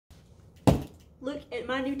Look at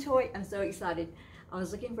my new toy. I'm so excited. I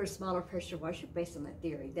was looking for a smaller pressure washer based on the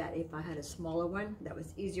theory that if I had a smaller one that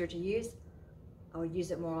was easier to use, I would use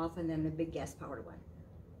it more often than the big gas powered one.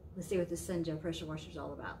 Let's see what the Sun Joe pressure washer is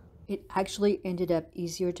all about. It actually ended up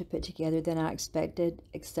easier to put together than I expected,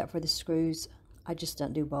 except for the screws. I just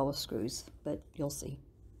don't do well with screws, but you'll see.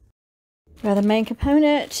 Now the main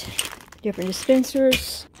component, different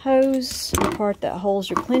dispensers, hose, the part that holds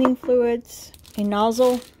your cleaning fluids, a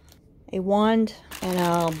nozzle, a wand, and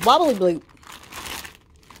a wobbly bloop.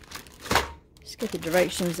 Just get the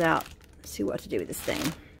directions out, see what to do with this thing.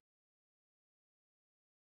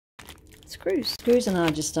 Screws and I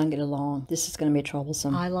just don't get along. This is going to be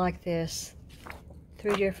troublesome. I like this.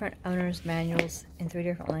 3 different owner's manuals in 3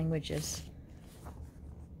 different languages.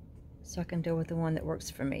 So I can deal with the one that works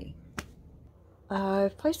for me.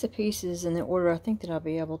 I've placed the pieces in the order I think that I'll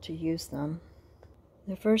be able to use them.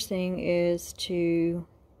 The first thing is to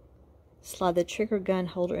slide the trigger gun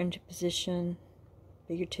holder into position,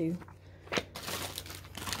 figure 2.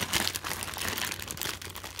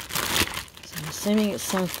 I'm assuming it's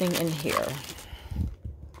something in here.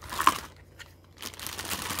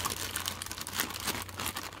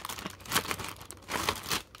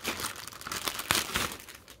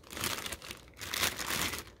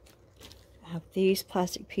 I have these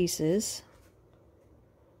plastic pieces.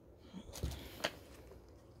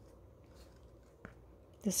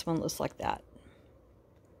 This one looks like that.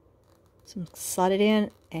 So slide it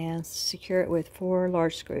in and secure it with 4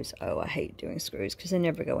 large screws. Oh, I hate doing screws because they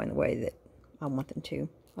never go in the way that I want them to,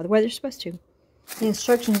 or the way they're supposed to. The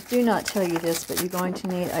instructions do not tell you this, but you're going to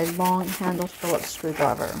need a long-handled Phillips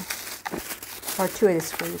screwdriver, or 2 of the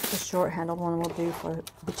screws. The short-handled one will do for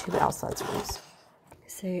the 2 outside screws.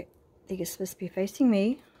 So I think it's supposed to be facing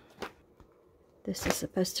me. This is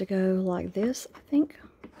supposed to go like this, I think.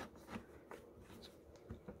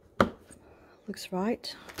 Looks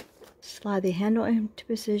right. Slide the handle into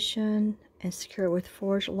position and secure it with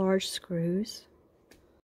 4 large screws.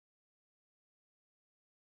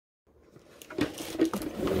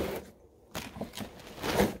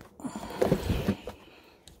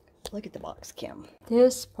 Look at the box, Kim.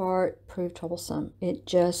 This part proved troublesome. It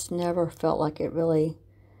just never felt like it really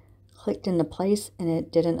clicked into place, and it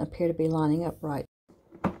didn't appear to be lining up right.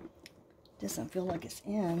 Doesn't feel like it's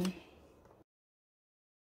in.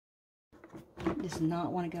 It does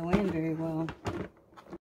not want to go in very well.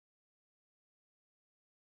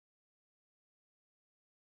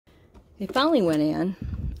 It finally went in.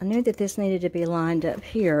 I knew that this needed to be lined up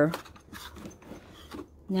here.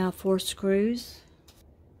 Now 4 screws.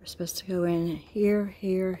 We're supposed to go in here,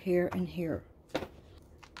 here, here, and here.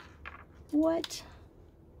 What?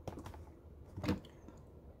 I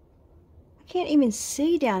can't even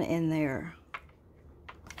see down in there.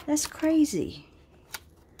 That's crazy.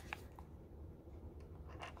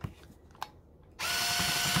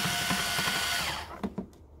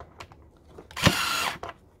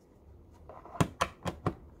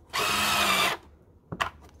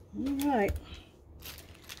 Alright.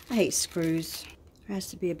 I hate screws. There has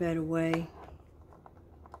to be a better way.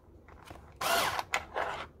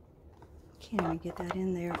 Can't even get that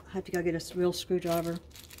in there. I have to go get a real screwdriver.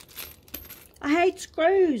 I hate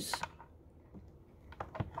screws.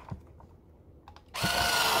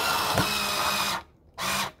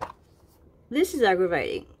 This is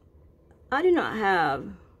aggravating. I do not have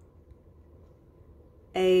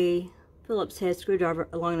a Phillips-Head screwdriver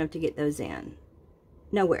long enough to get those in.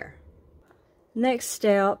 Nowhere. Next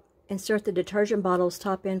step, insert the detergent bottles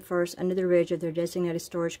top end first under the ridge of their designated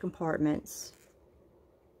storage compartments.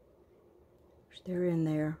 They're in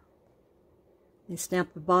there. And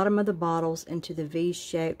snap the bottom of the bottles into the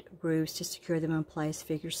V-shaped grooves to secure them in place,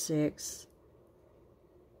 figure 6.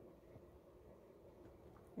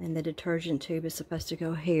 And the detergent tube is supposed to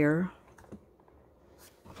go here.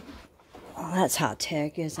 Oh, that's high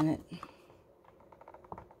tech, isn't it?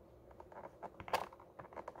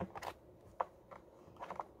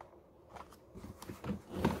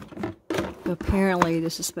 Apparently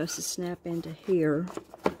this is supposed to snap into here.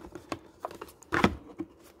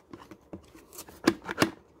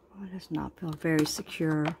 It does not feel very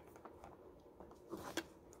secure.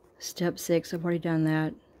 Step 6, I've already done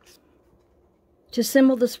that. To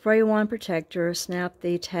assemble the spray wand protector, snap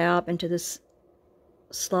the tab into this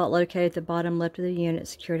slot located at the bottom left of the unit,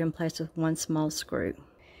 secured in place with 1 small screw.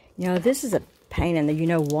 You know, this is a pain in the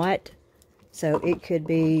you-know-what. So it could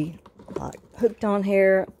be like hooked on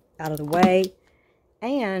here, out of the way,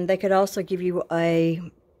 and they could also give you a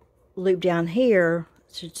loop down here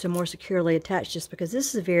to more securely attach, just because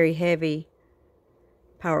this is a very heavy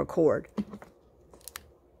power cord,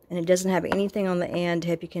 and it doesn't have anything on the end to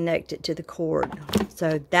help you connect it to the cord.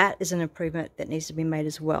 So that is an improvement that needs to be made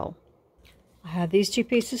as well. I have these two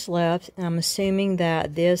pieces left, and I'm assuming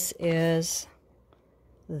that this is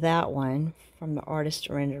that one from the artist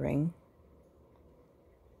rendering.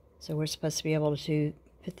 So we're supposed to be able to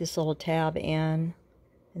put this little tab in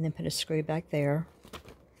and then put a screw back there.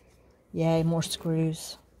 Yay, more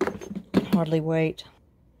screws. Can hardly wait.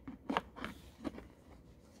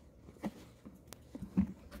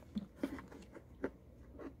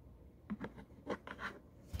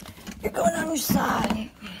 You're going on your side.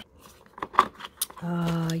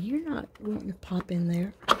 You're not wanting to pop in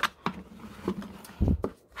there.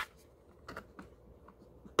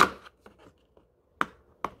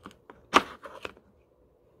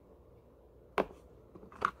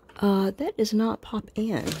 That does not pop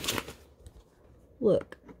in.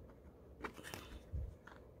 Look.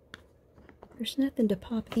 There's nothing to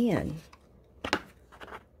pop in.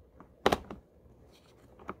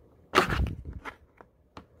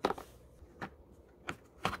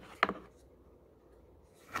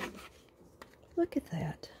 Look at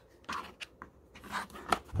that.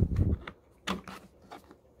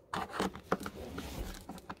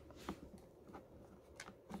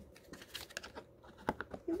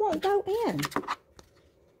 It won't go in.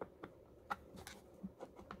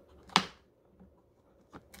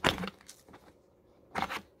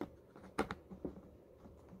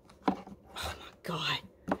 Oh my God.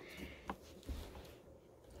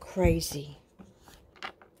 Crazy.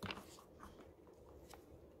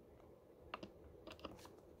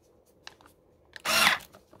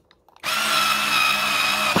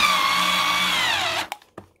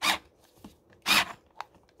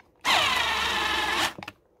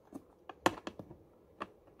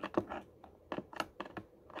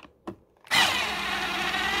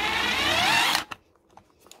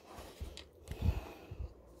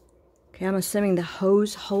 Okay, I'm assuming the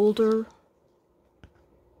hose holder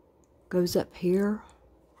goes up here.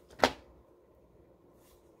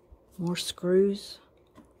 More screws.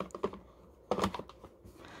 Oh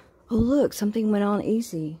look, something went on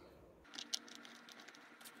easy.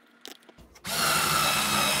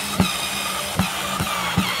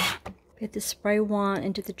 Get the spray wand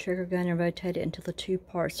into the trigger gun and rotate it until the two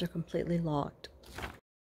parts are completely locked.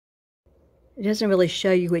 It doesn't really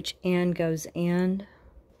show you which end goes in.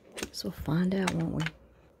 So we'll find out, won't we?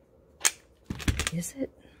 Is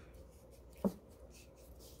it?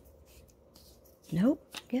 Nope.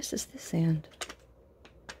 I guess it's this end.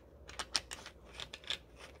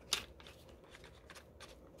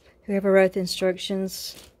 Whoever wrote the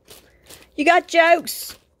instructions, you got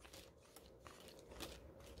jokes!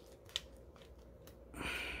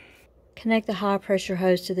 Connect the high pressure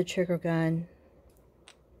hose to the trigger gun.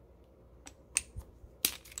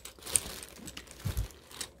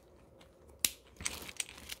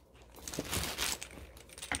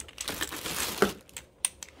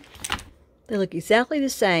 They look exactly the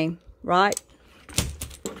same, right?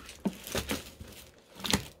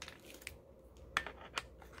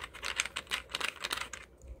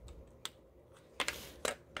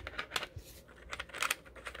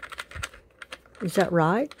 Is that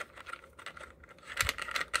right?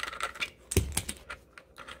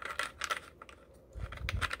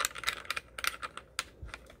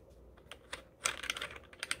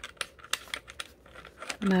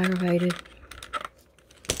 I'm aggravated.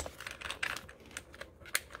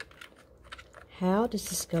 How does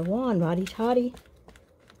this go on, Roddy-Toddy?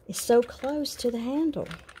 It's so close to the handle.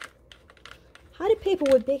 How do people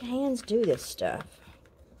with big hands do this stuff?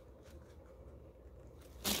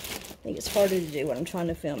 I think it's harder to do when I'm trying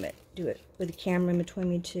to film it. Do it with the camera in between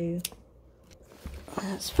me two. Oh,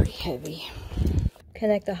 that's pretty heavy.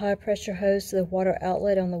 Connect the high pressure hose to the water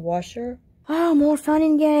outlet on the washer. Oh, more fun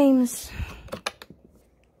and games.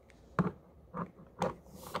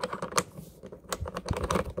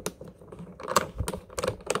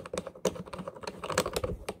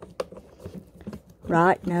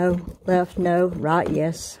 Right, no. Left, no. Right,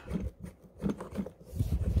 yes.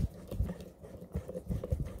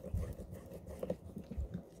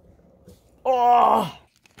 Oh!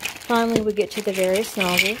 Finally, we get to the various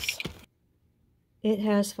nozzles. It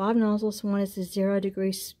has 5 nozzles. One is the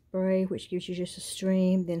 0-degree spray, which gives you just a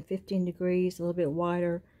stream. Then 15 degrees, a little bit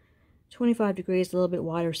wider. 25 degrees, a little bit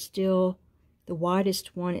wider still. The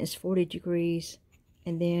widest one is 40 degrees.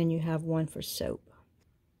 And then you have one for soap.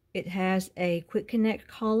 It has a quick connect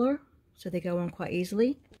collar, so they go on quite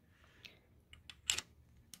easily.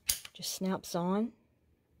 Just snaps on.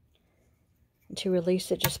 And to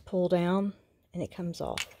release it, just pull down and it comes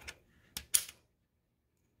off.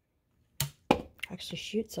 Actually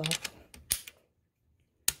shoots off.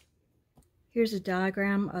 Here's a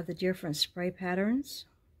diagram of the different spray patterns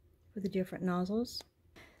for the different nozzles.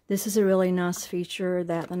 This is a really nice feature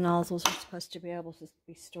that the nozzles are supposed to be able to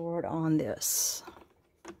be stored on this.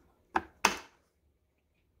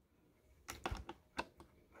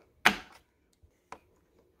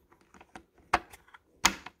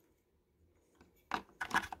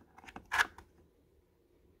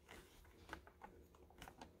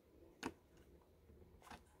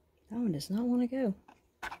 That one does not want to go.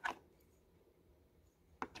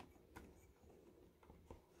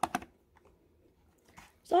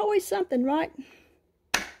 There's always something, right?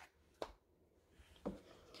 So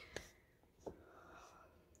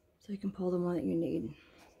you can pull the one that you need.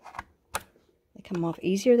 They come off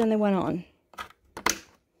easier than they went on.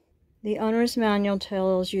 The owner's manual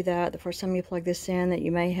tells you that the first time you plug this in that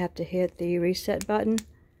you may have to hit the reset button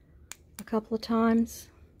a couple of times.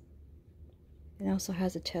 It also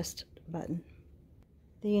has a test button.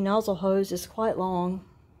 The nozzle hose is quite long,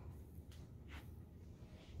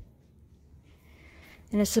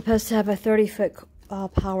 and it's supposed to have a 30-foot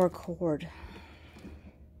power cord.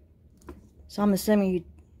 So I'm assuming you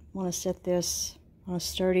want to set this on a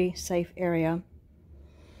sturdy, safe area.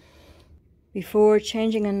 Before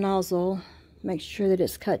changing a nozzle, make sure that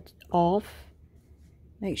it's cut off.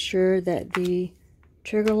 Make sure that the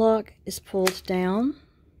trigger lock is pulled down.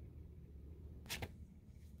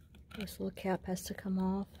 This little cap has to come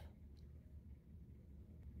off.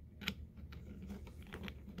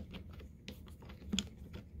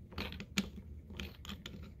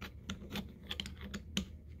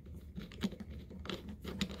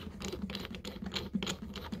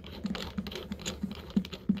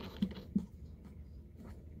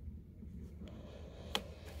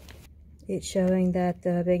 It's showing that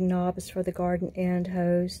the big knob is for the garden end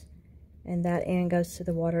hose, and that end goes to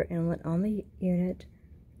the water inlet on the unit.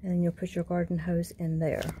 And then you'll put your garden hose in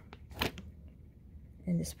there,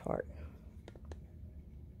 in this part.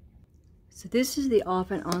 So this is the off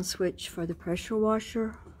and on switch for the pressure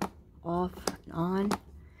washer, off and on.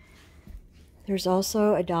 There's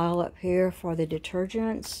also a dial up here for the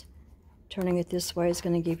detergents. Turning it this way is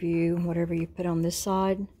going to give you whatever you put on this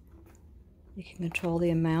side. You can control the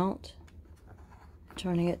amount.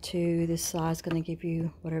 Turning it to this side is going to give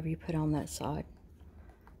you whatever you put on that side.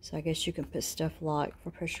 So I guess you can put stuff like for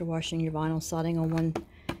pressure washing your vinyl siding on one,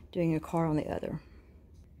 doing your car on the other.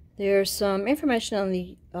 There's some information on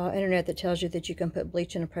the internet that tells you that you can put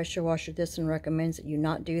bleach in a pressure washer. This one recommends that you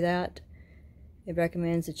not do that. It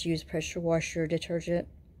recommends that you use pressure washer detergent,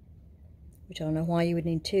 which I don't know why you would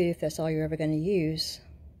need two if that's all you're ever going to use.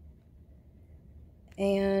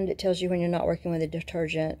 And it tells you when you're not working with a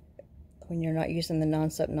detergent, when you're not using the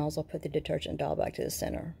non-soap nozzle, put the detergent dial back to the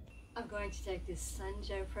center. I'm going to take this Sun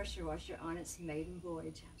Joe pressure washer on its maiden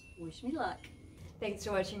voyage. Wish me luck. Thanks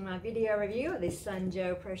for watching my video review of this Sun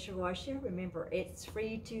Joe pressure washer. Remember, it's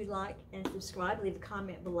free to like and subscribe. Leave a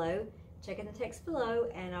comment below. Check in the text below,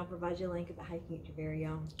 and I'll provide you a link about how you can get your very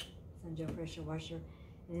own Sun Joe pressure washer.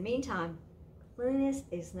 In the meantime, cleanliness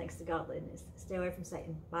is next to godliness. Stay away from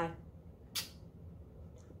Satan. Bye.